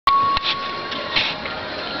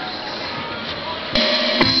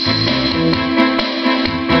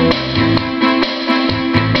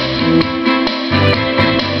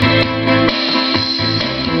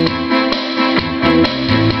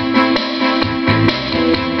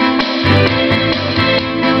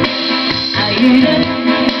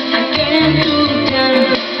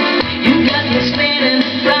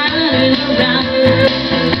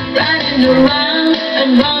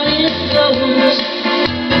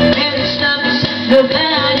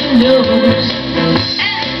nobody knows.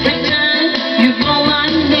 Every time you call my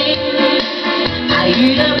name, I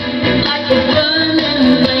heat up like a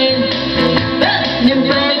burning flame,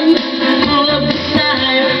 full of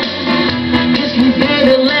desire. Kiss me,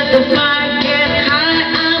 baby, let the fire get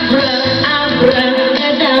high.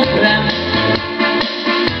 Abracadabra,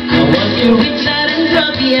 I want to reach out and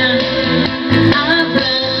drop ya.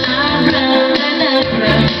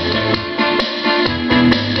 Abracadabra,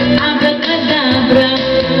 abracadabra.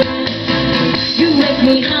 You make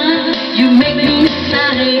me hot, you make me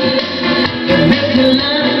sigh, you make me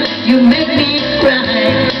love, you make me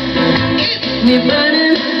cry. Keep me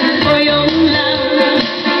burning for your love.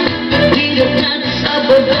 Be the touch of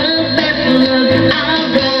a velvet love.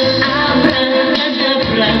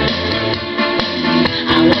 Abracadabra,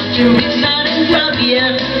 I want to reach out and drop ya.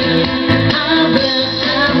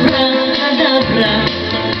 Abracadabra,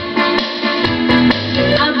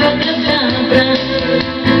 abracadabra.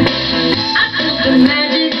 I feel the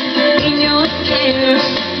magic in your tears.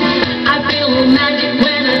 I feel the magic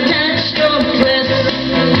when I touch your dress.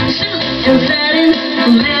 Silk and satin,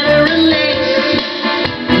 leather and lace,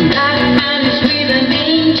 black eyes with an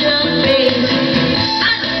angel face. I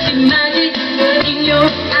see magic in your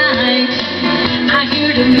eyes. I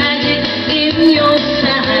hear the magic in your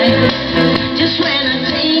side. Just when I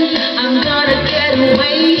think I'm gonna get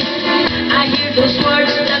away, I hear those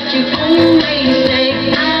words that you always say.